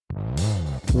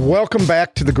Welcome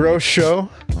back to The Growth Show.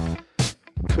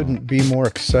 Couldn't be more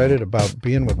excited about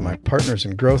being with my partners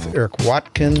in growth, Eric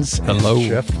Watkins and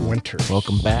Jeff Winters.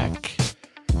 Welcome back.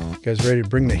 You guys ready to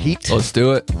bring the heat? Let's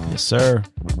do it. Yes, sir.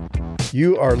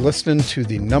 You are listening to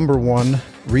the number one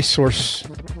resource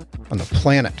on the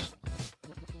planet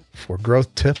for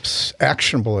growth tips,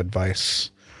 actionable advice.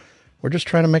 We're just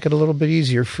trying to make it a little bit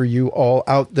easier for you all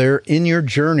out there in your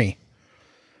journey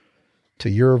to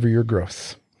year-over-year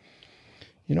growth.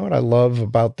 You know what I love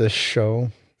about this show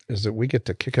is that we get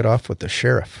to kick it off with the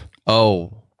sheriff.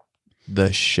 Oh,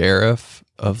 the sheriff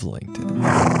of LinkedIn.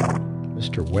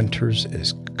 Mr. Winters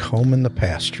is combing the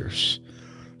pastures,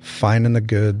 finding the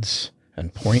goods,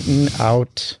 and pointing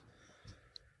out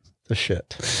the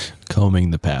shit.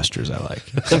 Combing the pastures, I like.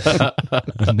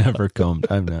 I've never combed.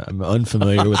 I'm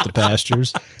unfamiliar with the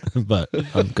pastures, but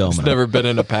I'm combing. He's never been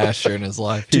in a pasture in his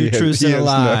life. Two truths and a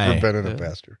lie. Never been in a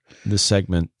pasture. This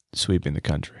segment sweeping the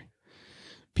country.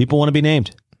 People want to be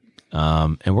named.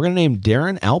 And we're going to name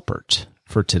Darren Alpert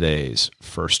for today's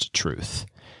first truth.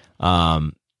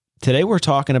 Today we're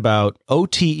talking about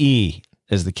OTE,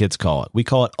 as the kids call it. We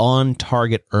call it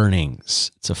on-target earnings.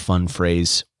 It's a fun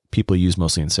phrase people use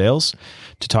mostly in sales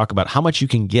to talk about how much you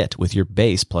can get with your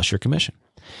base plus your commission.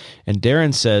 And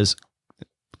Darren says,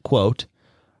 quote,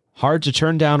 hard to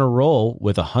turn down a role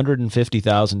with a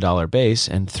 $150,000 base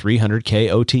and $300K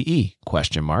OTE,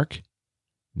 question mark.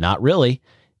 Not really,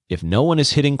 if no one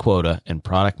is hitting quota and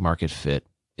product market fit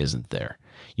isn't there.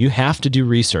 You have to do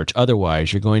research.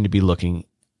 Otherwise, you're going to be looking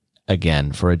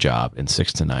again for a job in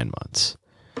 6 to 9 months.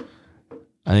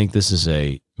 I think this is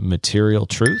a material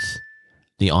truth.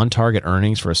 The on-target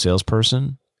earnings for a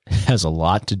salesperson has a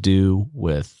lot to do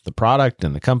with the product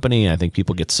and the company. I think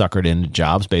people get suckered into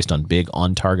jobs based on big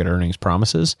on-target earnings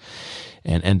promises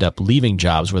and end up leaving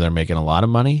jobs where they're making a lot of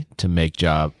money to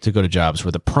go to jobs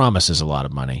where the promise is a lot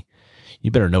of money.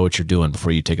 You better know what you're doing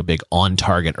before you take a big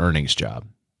on-target earnings job.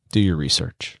 Do your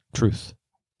research. Truth.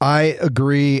 I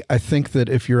agree. I think that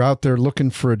if you're out there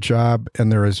looking for a job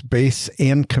and there is base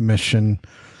and commission,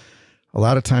 a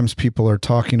lot of times people are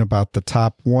talking about the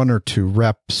top 1 or 2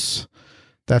 reps.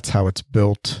 That's how it's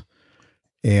built.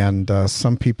 And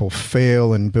some people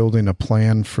fail in building a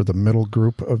plan for the middle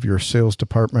group of your sales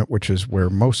department, which is where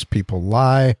most people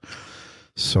lie.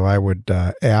 So I would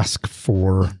ask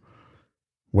for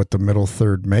what the middle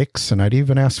third makes. And I'd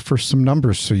even ask for some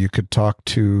numbers so you could talk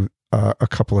to a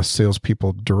couple of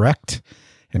salespeople direct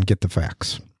and get the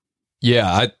facts.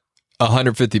 Yeah,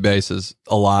 150 base is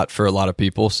a lot for a lot of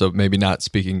people. So maybe not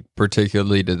speaking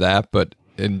particularly to that, but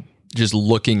in just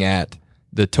looking at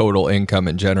the total income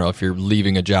in general, if you're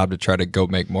leaving a job to try to go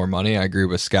make more money, I agree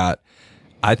with Scott.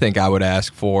 I think I would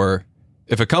ask for,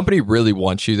 if a company really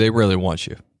wants you, they really want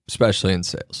you, especially in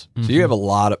sales. Mm-hmm. So you have a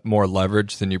lot more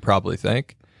leverage than you probably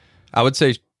think. I would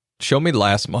say, show me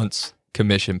last month's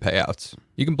commission payouts.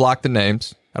 You can block the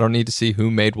names. I don't need to see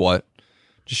who made what.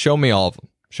 Just show me all of them.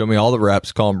 Show me all the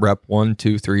reps. Call them rep 1,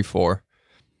 2, 3, 4.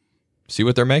 See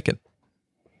what they're making.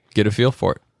 Get a feel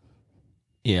for it.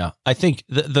 Yeah, I think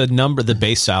the number, the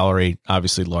base salary,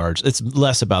 obviously large. It's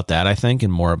less about that, I think,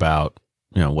 and more about,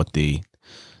 what the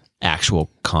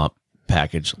actual comp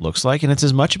package looks like. And it's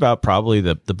as much about probably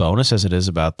the bonus as it is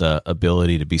about the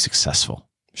ability to be successful.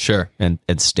 Sure. And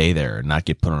stay there and not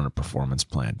get put on a performance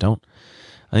plan.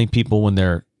 I think people, when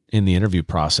they're in the interview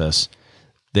process,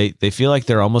 they feel like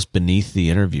they're almost beneath the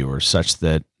interviewer, such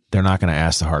that they're not going to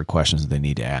ask the hard questions that they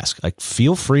need to ask. Like,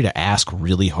 feel free to ask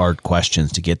really hard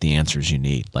questions to get the answers you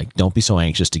need. Like, don't be so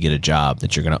anxious to get a job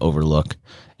that you're going to overlook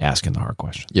asking the hard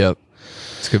questions. Yep.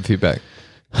 It's good feedback.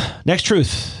 Next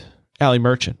truth, Allie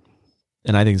Merchant.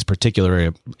 And I think it's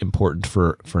particularly important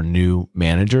for new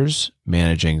managers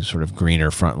managing sort of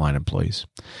greener frontline employees.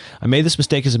 I made this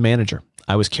mistake as a manager.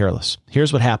 I was careless.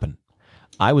 Here's what happened.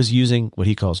 I was using what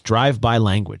he calls drive-by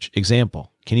language.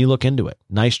 Example, can you look into it?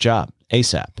 Nice job.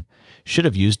 ASAP. Should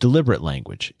have used deliberate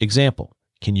language. Example,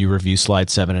 can you review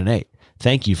slides 7 and 8?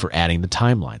 Thank you for adding the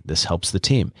timeline. This helps the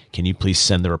team. Can you please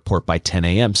send the report by 10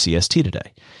 a.m. CST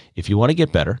today? If you want to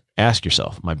get better, ask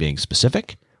yourself, am I being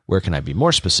specific? Where can I be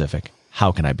more specific?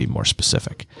 How can I be more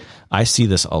specific? I see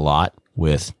this a lot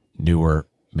with newer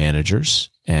managers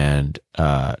and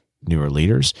newer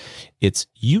leaders. It's,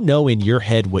 in your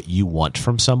head what you want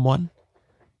from someone,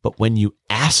 but when you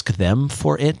ask them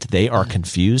for it, they are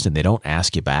confused and they don't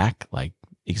ask you back like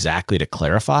exactly to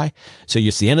clarify. So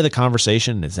it's the end of the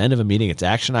conversation, it's the end of a meeting, it's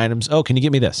action items. Oh, can you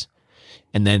give me this?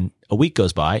 And then a week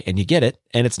goes by and you get it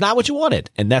and it's not what you wanted.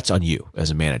 And that's on you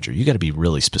as a manager. You got to be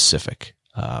really specific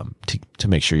to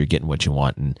make sure you're getting what you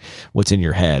want, and what's in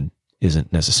your head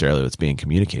isn't necessarily what's being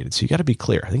communicated. So you got to be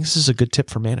clear. I think this is a good tip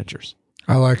for managers.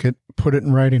 I like it. Put it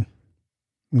in writing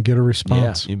and get a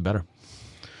response. Yeah, even better.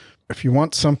 If you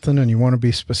want something and you want to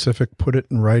be specific, put it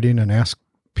in writing and ask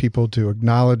people to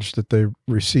acknowledge that they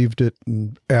received it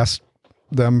and ask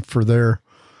them for their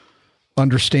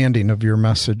understanding of your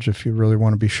message if you really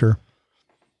want to be sure.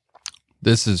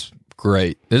 This is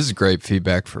great. This is great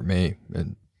feedback for me.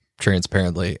 And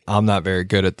transparently, I'm not very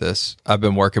good at this. I've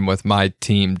been working with my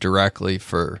team directly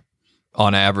for,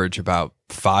 on average, about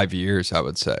 5 years, I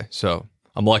would say. So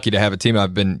I'm lucky to have a team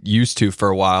I've been used to for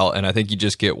a while. And I think you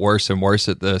just get worse and worse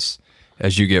at this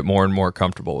as you get more and more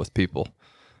comfortable with people.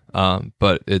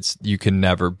 But you can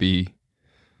never be,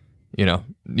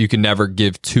 you can never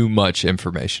give too much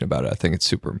information about it. I think it's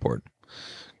super important.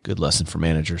 Good lesson for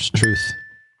managers. Truth.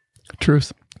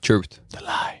 Truth. The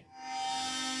lie.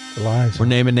 The lies. We're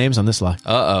naming names on this lie.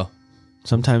 Uh-oh.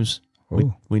 Sometimes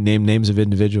we name names of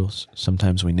individuals.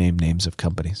 Sometimes we name names of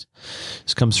companies.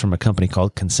 This comes from a company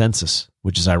called Consensus,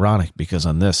 which is ironic because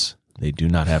on this, they do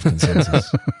not have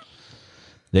consensus.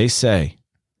 They say,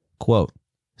 quote,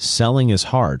 selling is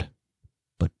hard,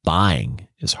 but buying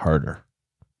is harder.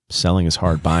 Selling is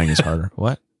hard, buying is harder.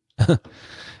 What? And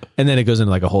then it goes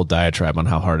into like a whole diatribe on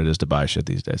how hard it is to buy shit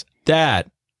these days.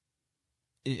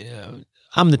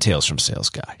 I'm the Tales from Sales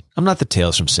guy. I'm not the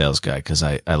Tales from Sales guy because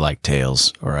I like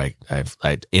tales or I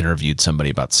interviewed somebody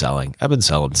about selling. I've been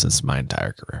selling since my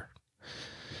entire career.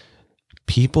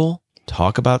 People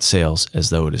talk about sales as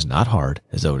though it is not hard,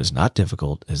 as though it is not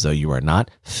difficult, as though you are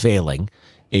not failing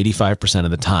 85%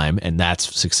 of the time, and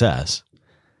that's success.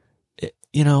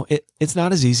 It's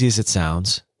not as easy as it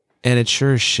sounds, and it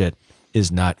sure as shit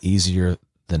is not easier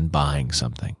than buying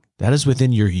something. That is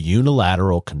within your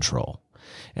unilateral control.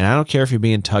 And I don't care if you're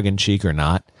being tongue-in-cheek or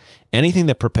not. Anything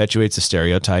that perpetuates a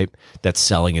stereotype that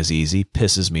selling is easy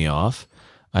pisses me off.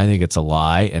 I think it's a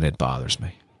lie, and it bothers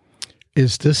me.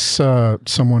 Is this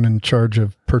someone in charge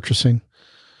of purchasing?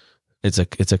 It's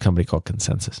a company called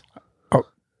Consensus. Oh,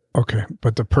 okay.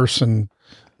 But the person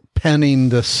penning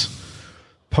this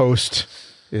post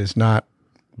is not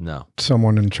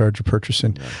someone in charge of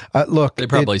purchasing. No. Look, they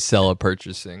probably sell a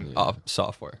purchasing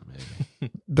software.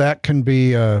 That can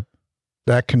be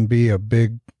a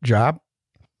big job,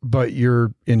 but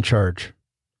you're in charge.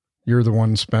 You're the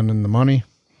one spending the money.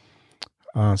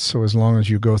 So as long as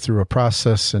you go through a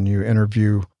process and you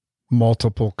interview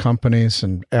multiple companies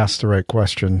and ask the right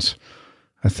questions,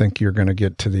 I think you're going to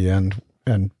get to the end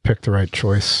and pick the right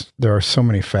choice. There are so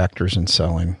many factors in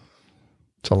selling.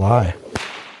 It's a lie.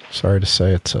 Sorry to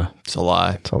say it's a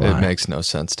lie. It's a lie. It makes no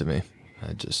sense to me.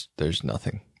 There's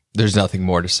nothing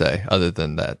more to say other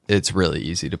than that it's really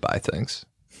easy to buy things.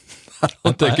 I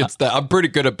don't think it's that. I'm pretty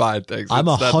good at buying things. I'm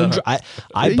 100.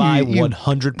 I buy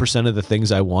 100% of the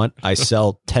things I want. I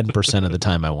sell 10% of the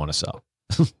time I want to sell.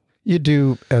 You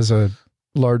do, as a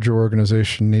larger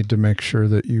organization, need to make sure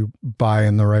that you buy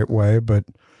in the right way, but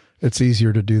it's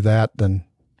easier to do that than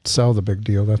sell the big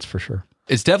deal. That's for sure.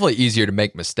 It's definitely easier to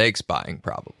make mistakes buying,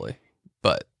 probably,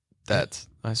 but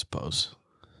I suppose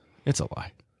it's a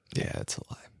lie. Yeah, it's a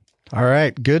lie. All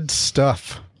right, good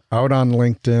stuff. Out on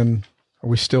LinkedIn. Are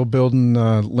we still building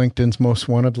LinkedIn's most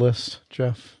wanted list,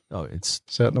 Jeff? Oh, is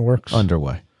that in the works?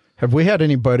 Underway. Have we had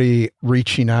anybody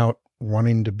reaching out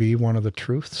wanting to be one of the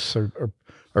truths, or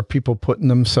are people putting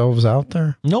themselves out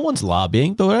there? No one's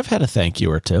lobbying, but I've had a thank you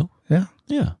or two. Yeah.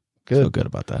 Feel good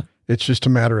about that. It's just a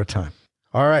matter of time.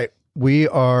 All right. We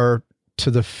are to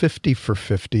the 50 for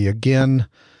 50. Again,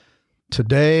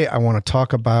 today I want to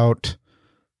talk about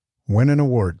winning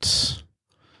awards.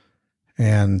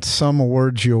 And some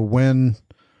awards you'll win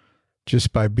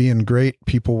just by being great.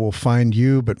 People will find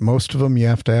you, but most of them you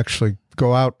have to actually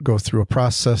go out, go through a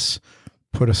process,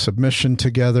 put a submission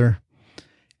together.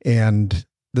 And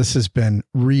this has been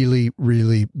really,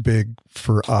 really big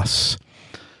for us.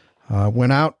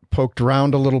 Went out, poked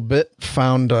around a little bit,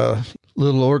 found a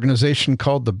little organization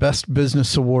called the Best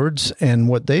Business Awards. And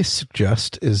what they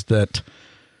suggest is that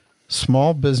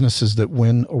small businesses that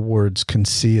win awards can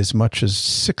see as much as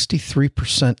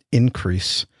 63%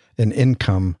 increase in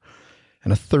income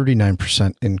and a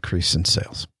 39% increase in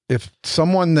sales. If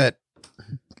someone that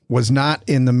was not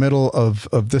in the middle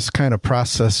of this kind of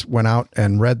process went out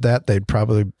and read that, they'd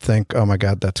probably think, oh my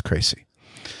God, that's crazy.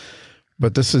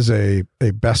 But this is a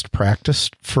best practice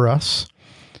for us,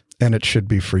 and it should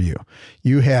be for you.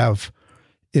 You have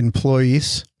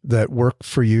employees that work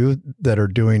for you that are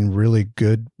doing really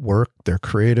good work. They're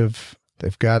creative.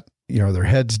 They've got, their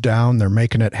heads down. They're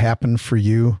making it happen for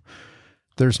you.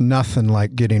 There's nothing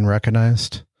like getting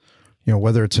recognized,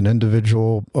 whether it's an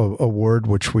individual award,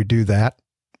 which we do that.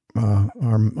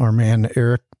 Our man,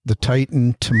 Eric, the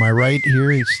Titan to my right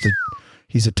here,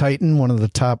 He's a Titan, one of the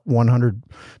top 100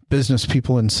 business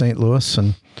people in St. Louis.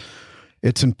 And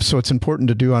it's important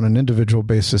to do on an individual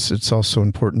basis. It's also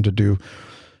important to do,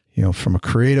 from a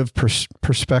creative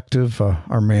perspective.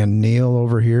 Our man Neil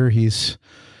over here,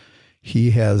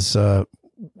 he has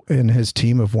and his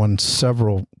team have won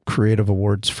several creative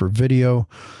awards for video.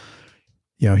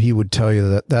 He would tell you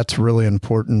that that's really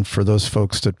important for those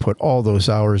folks that put all those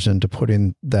hours into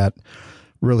putting that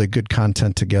really good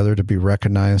content together to be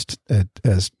recognized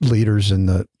as leaders in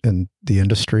the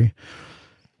industry.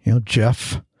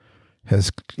 Jeff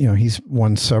has, he's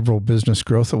won several business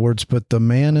growth awards, but the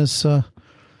man is,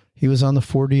 he was on the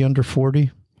 40 under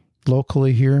 40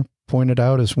 locally here, pointed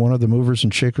out as one of the movers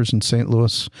and shakers in St.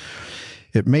 Louis.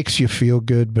 It makes you feel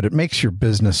good, but it makes your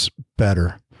business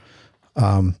better.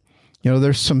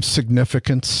 There's some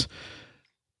significance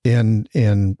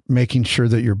in making sure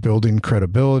that you're building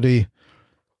credibility,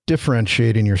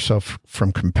 differentiating yourself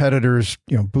from competitors,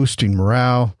 boosting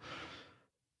morale,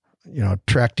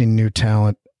 attracting new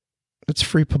talent. It's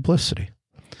free publicity.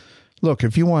 Look,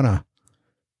 if you want to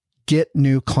get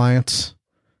new clients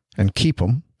and keep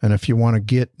them, and if you want to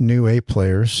get new A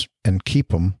players and keep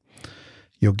them,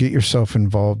 you'll get yourself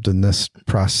involved in this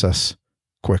process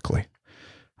quickly.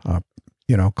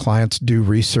 Clients do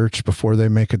research before they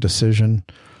make a decision.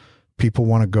 People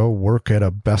want to go work at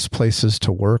a best places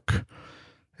to work.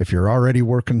 If you're already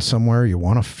working somewhere, you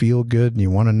want to feel good and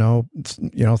you want to know,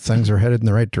 things are headed in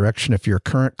the right direction. If you're a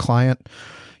current client,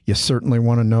 you certainly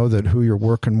want to know that who you're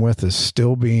working with is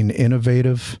still being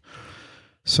innovative.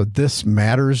 So this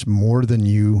matters more than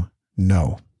you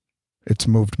know. It's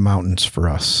moved mountains for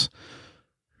us.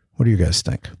 What do you guys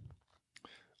think?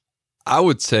 I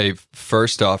would say,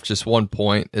 first off, just one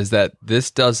point is that this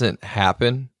doesn't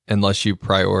happen unless you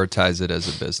prioritize it as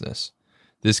a business.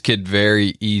 This could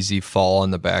very easy fall on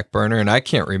the back burner, and I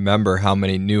can't remember how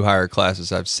many new hire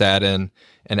classes I've sat in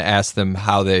and asked them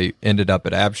how they ended up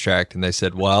at Abstract, and they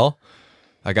said, well,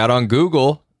 I got on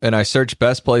Google and I searched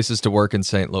best places to work in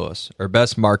St. Louis or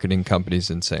best marketing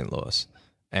companies in St. Louis,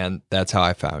 and that's how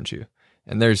I found you.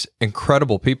 And there's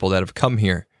incredible people that have come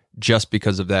here just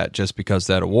because of that, just because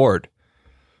that award.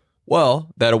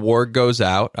 Well, that award goes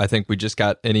out. I think we just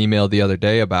got an email the other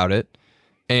day about it.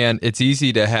 And it's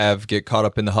easy to get caught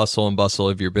up in the hustle and bustle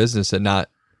of your business and not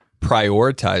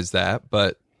prioritize that.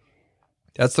 But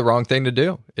that's the wrong thing to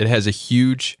do. It has a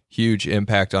huge, huge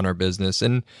impact on our business.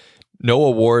 And no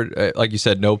award, like you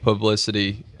said, no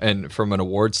publicity, and from an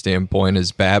award standpoint,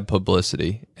 is bad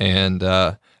publicity. And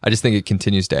I just think it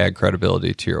continues to add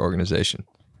credibility to your organization.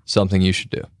 Something you should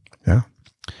do. Yeah.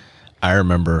 I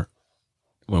remember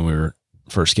when we were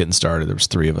first getting started, there was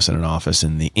 3 of us in an office,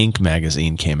 and the Inc.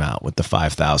 magazine came out with the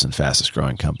 5,000 fastest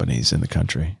growing companies in the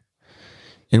country.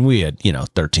 And we had,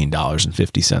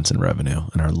 $13.50 in revenue,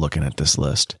 and are looking at this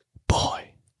list.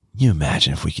 Boy, you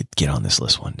imagine if we could get on this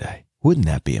list one day. Wouldn't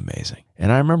that be amazing?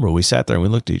 And I remember we sat there and we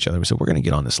looked at each other. We said, we're going to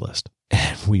get on this list.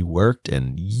 And we worked,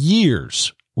 and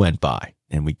years went by,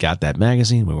 and we got that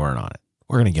magazine. We weren't on it.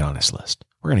 We're going to get on this list.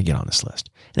 We're going to get on this list.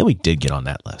 And then we did get on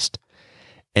that list.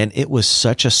 And it was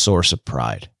such a source of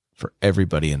pride for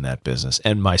everybody in that business,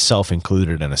 and myself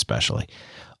included, and especially.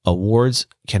 Awards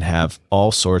can have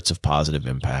all sorts of positive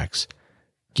impacts.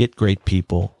 Get great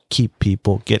people, keep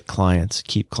people, get clients,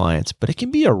 keep clients, but it can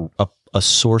be a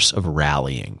source of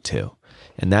rallying too.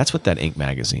 And that's what that Inc.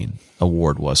 magazine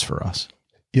award was for us.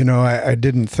 I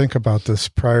didn't think about this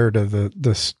prior to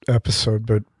this episode,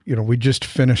 but we just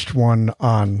finished one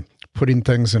on putting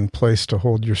things in place to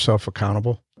hold yourself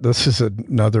accountable. This is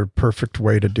another perfect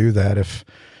way to do that.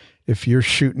 If you're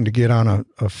shooting to get on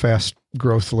a fast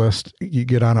growth list, you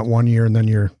get on it one year and then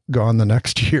you're gone the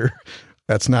next year.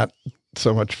 That's not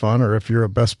so much fun. Or if you're a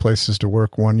best places to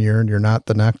work one year and you're not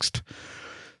the next.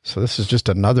 So this is just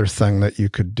another thing that you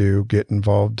could do, get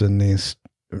involved in these,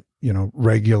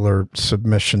 regular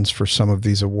submissions for some of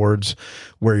these awards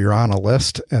where you're on a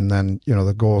list, and then,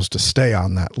 the goal is to stay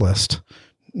on that list.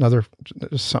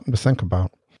 Something to think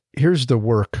about. Here's the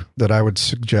work that I would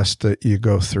suggest that you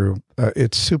go through.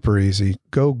 It's super easy.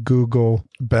 Go Google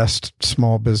Best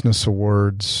Small Business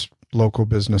Awards, Local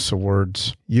Business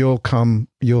Awards. You'll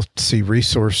see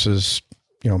resources,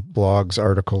 blogs,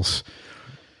 articles.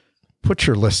 Put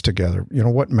your list together.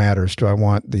 What matters? Do I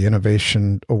want the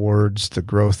innovation awards, the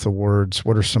growth awards?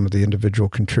 What are some of the individual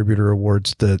contributor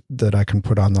awards that I can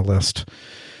put on the list?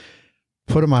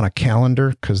 Put them on a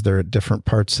calendar because they're at different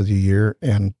parts of the year,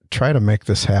 and try to make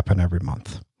this happen every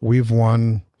month. We've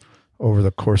won over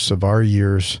the course of our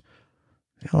years,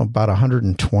 about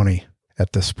 120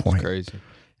 at this point. That's crazy.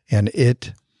 And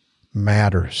it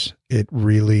matters. It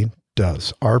really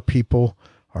does. Our people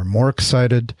are more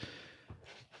excited.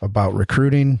 about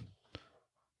recruiting,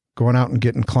 going out and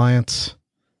getting clients.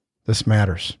 This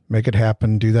matters. Make it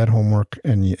happen. Do that homework,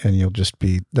 and you'll just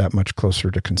be that much closer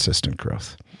to consistent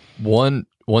growth. One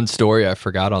story I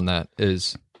forgot on that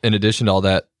is, in addition to all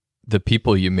that, the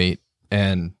people you meet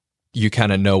and you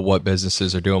kind of know what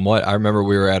businesses are doing what. I remember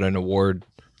we were at an award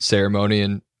ceremony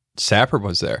and Sapper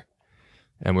was there.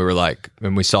 And we were like,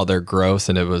 and we saw their growth,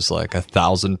 and it was like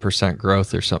 1,000%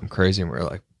 growth or something crazy. And we were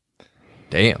like,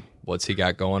 damn, what's he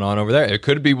got going on over there? It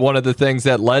could be one of the things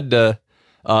that led to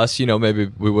us, maybe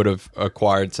we would have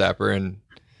acquired Sapper in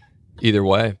either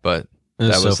way, but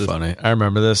that was so funny. I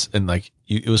remember this, and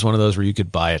it was one of those where you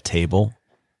could buy a table,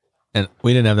 and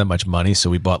we didn't have that much money, so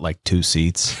we bought 2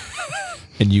 seats,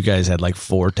 and you guys had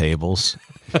 4 tables.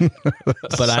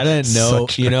 But I didn't know,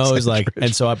 it was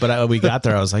and so, we got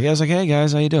there, I was like, hey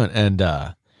guys, how you doing?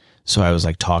 And so I was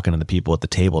talking to the people at the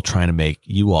table, trying to make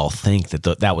you all think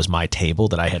that that was my table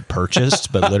that I had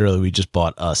purchased, but literally we just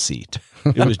bought a seat.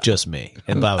 It was just me.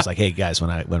 And I was like, hey guys,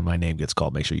 when my name gets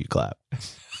called, make sure you clap.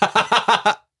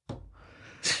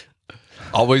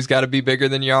 Always got to be bigger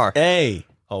than you are. Hey,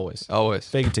 always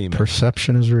fake it to you, man.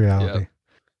 Perception is reality. Yep.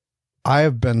 I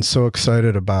have been so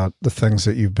excited about the things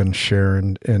that you've been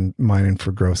sharing in Mining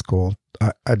for Growth Gold.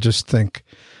 I just think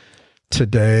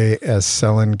today, as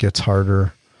selling gets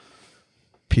harder,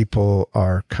 people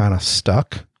are kind of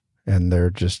stuck, and they're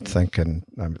just thinking,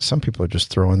 some people are just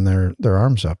throwing their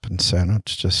arms up and saying,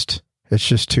 it's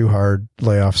just too hard.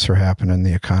 Layoffs are happening.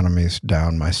 The economy's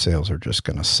down. My sales are just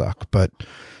going to suck. But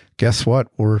guess what?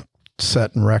 We're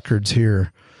setting records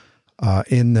here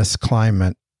in this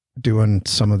climate, doing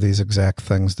some of these exact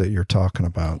things that you're talking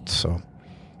about. So,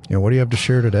 what do you have to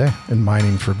share today in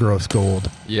Mining for Growth Gold?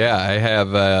 Yeah, I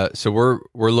have. So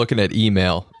we're looking at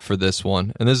email for this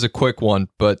one, and this is a quick one,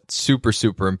 but super,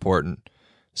 super important.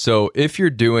 So if you're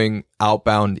doing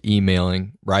outbound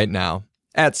emailing right now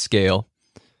at scale,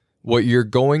 what you're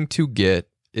going to get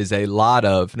is a lot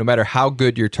of, no matter how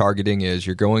good your targeting is,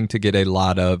 you're going to get a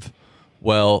lot of,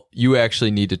 well, you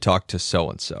actually need to talk to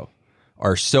so-and-so.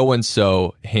 Or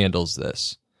so-and-so handles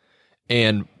this.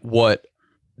 And what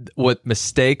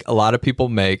mistake a lot of people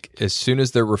make as soon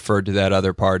as they're referred to that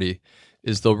other party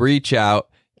is they'll reach out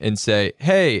and say,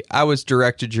 hey, I was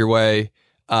directed your way.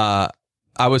 I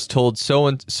was told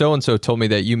so-and-so told me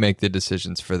that you make the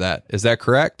decisions for that. Is that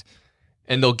correct?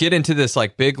 And they'll get into this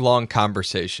big, long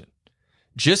conversation.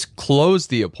 Just close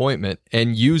the appointment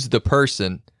and use the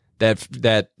person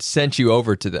that sent you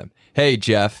over to them. Hey,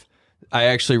 Jeff, I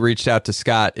actually reached out to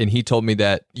Scott, and he told me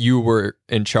that you were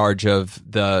in charge of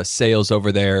the sales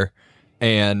over there,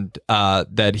 and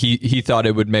that he thought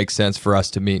it would make sense for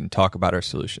us to meet and talk about our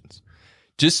solutions.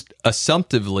 Just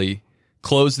assumptively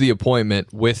close the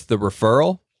appointment with the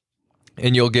referral,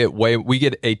 and we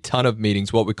get a ton of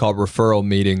meetings, what we call referral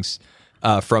meetings,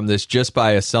 from this, just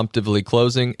by assumptively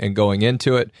closing and going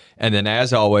into it. And then,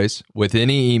 as always, with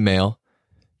any email,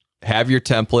 have your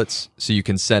templates so you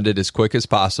can send it as quick as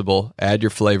possible, add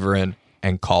your flavor in,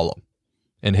 and call them.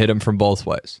 And hit them from both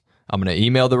ways. I'm going to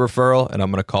email the referral, and I'm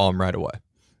going to call them right away.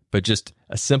 But just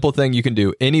a simple thing you can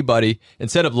do. Anybody,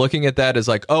 instead of looking at that as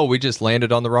we just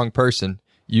landed on the wrong person,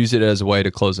 use it as a way to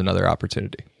close another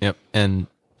opportunity. Yep. And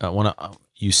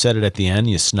you said it at the end,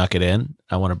 you snuck it in.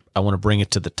 I want to bring it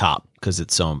to the top because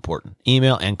it's so important.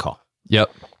 Email and call.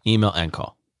 Yep. Email and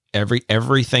call.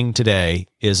 Everything today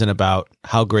isn't about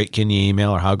how great can you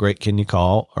email or how great can you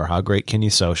call or how great can you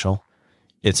social.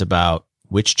 It's about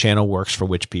which channel works for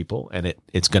which people, and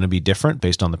it's going to be different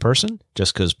based on the person.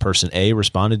 Just because person A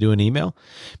responded to an email,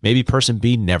 maybe person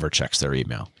B never checks their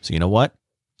email. So you know what?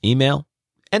 Email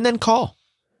and then call.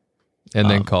 And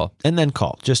then call. And then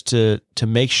call, just to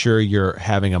make sure you're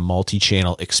having a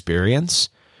multi-channel experience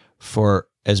for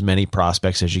as many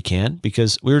prospects as you can,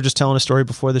 because we were just telling a story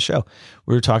before the show.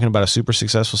 We were talking about a super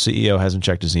successful CEO hasn't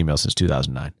checked his email since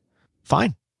 2009.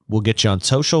 Fine. We'll get you on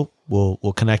social. We'll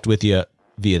connect with you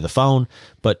via the phone,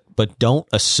 but don't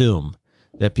assume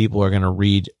that people are going to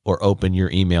read or open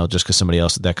your email just because somebody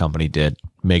else at that company did.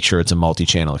 Make sure it's a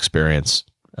multi-channel experience.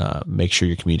 Make sure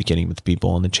you're communicating with the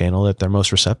people on the channel that they're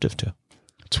most receptive to.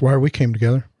 That's why we came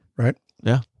together, right?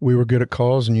 Yeah. We were good at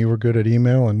calls and you were good at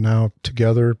email, and now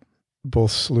together,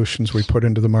 both solutions we put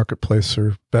into the marketplace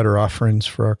are better offerings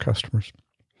for our customers.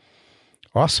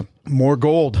 Awesome. More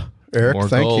gold, Eric.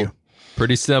 Thank you.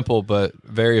 Pretty simple, but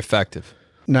very effective.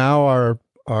 Now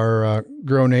our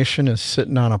Grow Nation is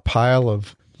sitting on a pile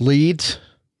of leads.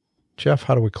 Jeff,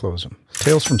 how do we close them?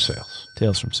 Tales from sales.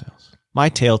 Tales from sales. My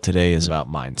tale today is about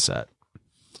mindset.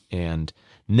 And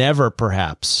never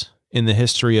perhaps in the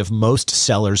history of most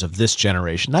sellers of this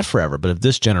generation, not forever, but of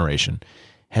this generation,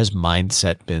 has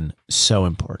mindset been so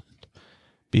important?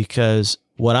 Because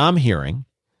what I'm hearing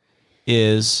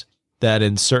is that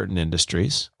in certain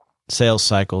industries, sales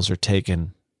cycles are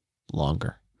taking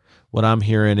longer. What I'm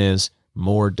hearing is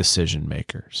more decision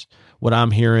makers. What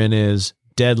I'm hearing is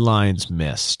deadlines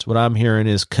missed. What I'm hearing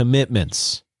is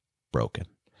commitments broken.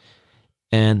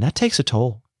 And that takes a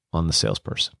toll on the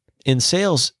salesperson. In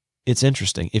sales, it's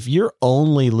interesting. If you're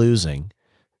only losing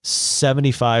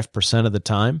 75% of the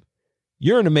time,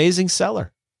 you're an amazing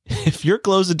seller. If you're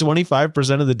closing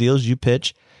 25% of the deals you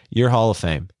pitch, you're Hall of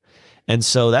Fame. And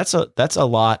so that's a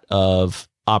lot of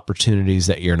opportunities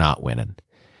that you're not winning.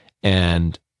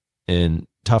 And in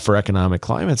tougher economic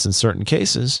climates, in certain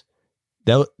cases,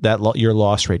 that your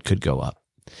loss rate could go up.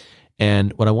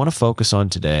 And what I want to focus on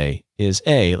today is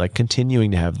like continuing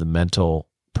to have the mental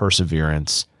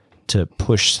perseverance to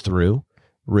push through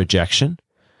rejection,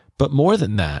 but more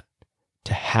than that,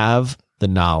 to have the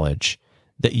knowledge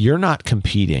that you're not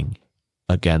competing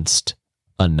against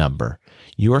a number.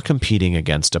 You are competing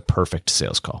against a perfect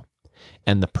sales call.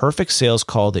 And the perfect sales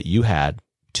call that you had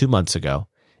 2 months ago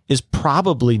is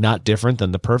probably not different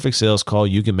than the perfect sales call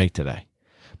you can make today.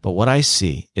 But what I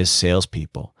see is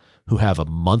salespeople who have a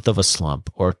month of a slump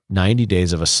or 90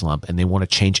 days of a slump, and they want to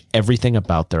change everything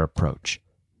about their approach.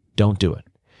 Don't do it.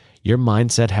 Your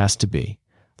mindset has to be,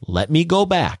 let me go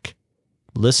back,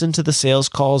 listen to the sales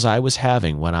calls I was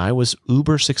having when I was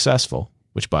uber successful,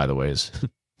 which by the way is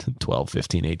 12,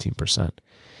 15, 18%.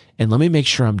 And let me make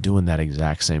sure I'm doing that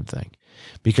exact same thing.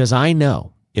 Because I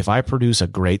know if I produce a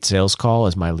great sales call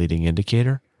as my leading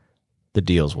indicator, the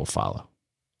deals will follow.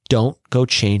 Don't go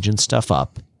changing stuff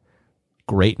up.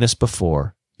 Greatness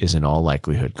before is in all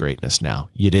likelihood greatness now.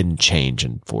 You didn't change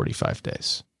in 45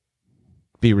 days.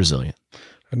 Be resilient.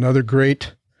 Another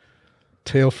great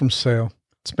tale from sale.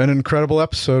 It's been an incredible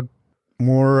episode.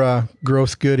 More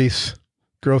growth goodies,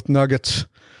 growth nuggets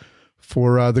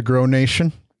for the Grow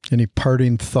Nation. Any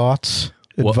parting thoughts,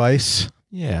 advice?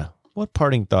 Yeah. What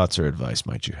parting thoughts or advice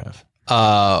might you have?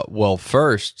 Well,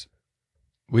 first,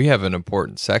 we have an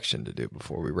important section to do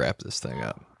before we wrap this thing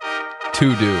up.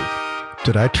 To do.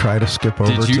 Did I try to skip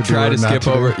over? Did you try to skip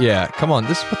over? Do? Yeah. Come on.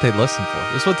 This is what they listen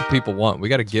for. This is what the people want. We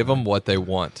got to give them what they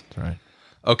want. That's right.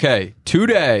 Okay.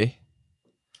 Today,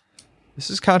 this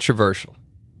is controversial.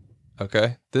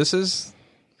 Okay.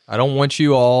 I don't want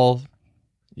you all,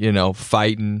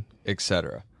 fighting,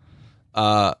 etc.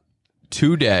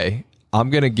 Today, I'm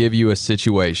going to give you a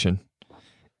situation,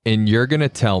 and you're going to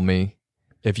tell me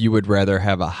if you would rather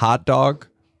have a hot dog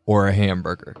or a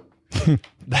hamburger.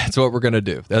 That's what we're going to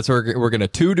do. That's what we're going to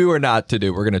to-do or not to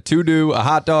do. We're going to to-do a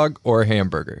hot dog or a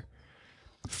hamburger.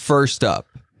 First up,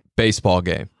 baseball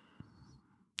game.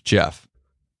 Jeff.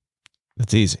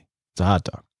 It's easy. It's a hot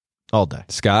dog all day.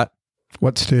 Scott.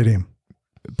 What stadium?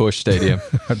 Busch Stadium.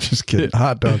 I'm just kidding.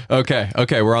 Hot dog.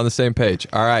 Okay. We're on the same page.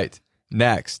 All right.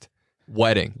 Next.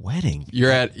 Wedding.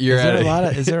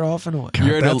 Is there often a wedding?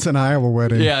 God, that's an Iowa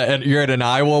wedding. Yeah, and you're at an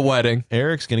Iowa wedding.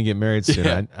 Eric's going to get married soon.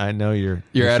 Yeah. I know you're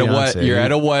at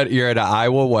an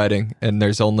Iowa wedding, and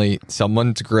there's only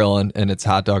someone's grilling, and it's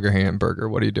hot dog or hamburger.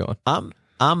 What are you doing? I'm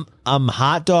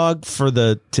hot dog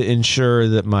to ensure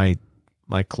that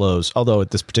my clothes. Although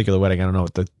at this particular wedding, I don't know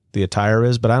what the attire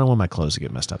is, but I don't want my clothes to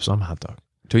get messed up, so I'm hot dog.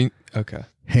 Okay.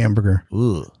 Hamburger.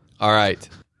 Ooh. All right.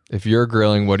 If you're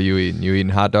grilling, what are you eating? You eating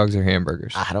hot dogs or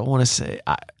hamburgers? I don't want to say.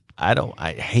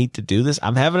 I hate to do this.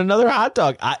 I'm having another hot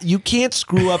dog. You can't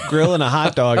screw up grilling a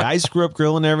hot dog. I screw up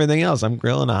grilling everything else. I'm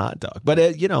grilling a hot dog. But,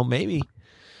 maybe.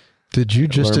 Did you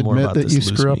just admit that you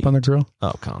screw up on the grill?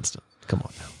 Oh, constant. Come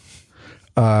on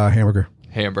now.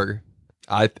 Hamburger.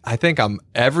 I think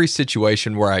every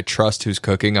situation where I trust who's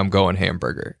cooking, I'm going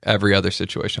hamburger. Every other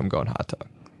situation, I'm going hot dog.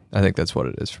 I think that's what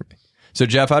it is for me. So,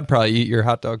 Jeff, I'd probably eat your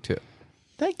hot dog too.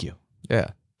 Thank you.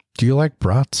 Yeah. Do you like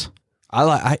brats? I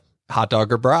like hot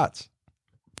dog or brats.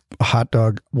 A hot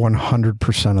dog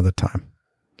 100% of the time.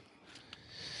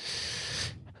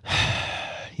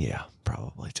 Yeah,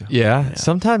 probably too. Yeah.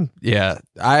 Sometimes, yeah.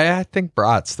 I think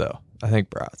brats, though.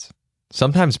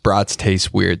 Sometimes brats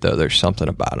taste weird, though. There's something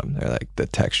about them. They're like the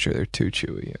texture, they're too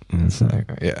chewy.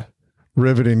 Mm-hmm. Yeah.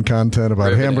 Riveting content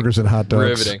about hamburgers and hot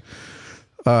dogs. Riveting.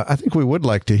 I think we would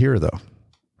like to hear, though.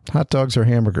 Hot dogs or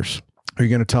hamburgers? Are you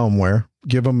going to tell them where?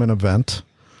 Give them an event.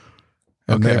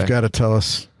 And they've got to tell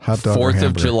us hot dog or hamburger. 4th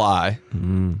of July.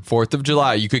 4th of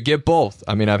July. You could get both.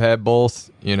 I mean, I've had both,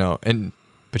 but you got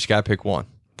to pick one.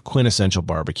 Quintessential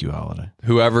barbecue holiday.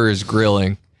 Whoever is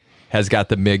grilling has got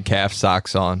the mid-calf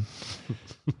socks on.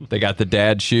 They got the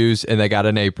dad shoes, and they got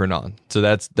an apron on. So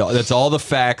that's all the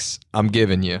facts I'm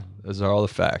giving you. Those are all the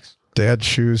facts. Dad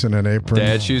shoes and an apron.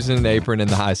 Dad shoes and an apron and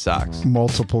the high socks.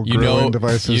 Multiple growing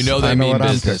devices. You know they I know mean what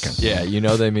business. I'm picking. Yeah, you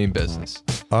know they mean business.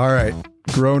 All right.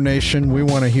 Grow Nation, we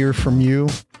want to hear from you.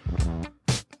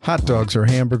 Hot dogs or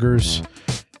hamburgers.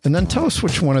 And then tell us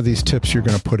which one of these tips you're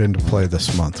going to put into play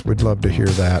this month. We'd love to hear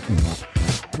that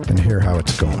and hear how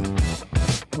it's going.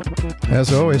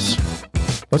 As always,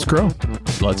 let's grow.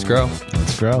 Let's grow.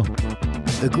 Let's grow.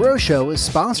 The Grow Show is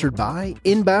sponsored by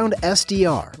Inbound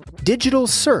SDR, digital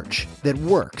search that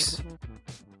works.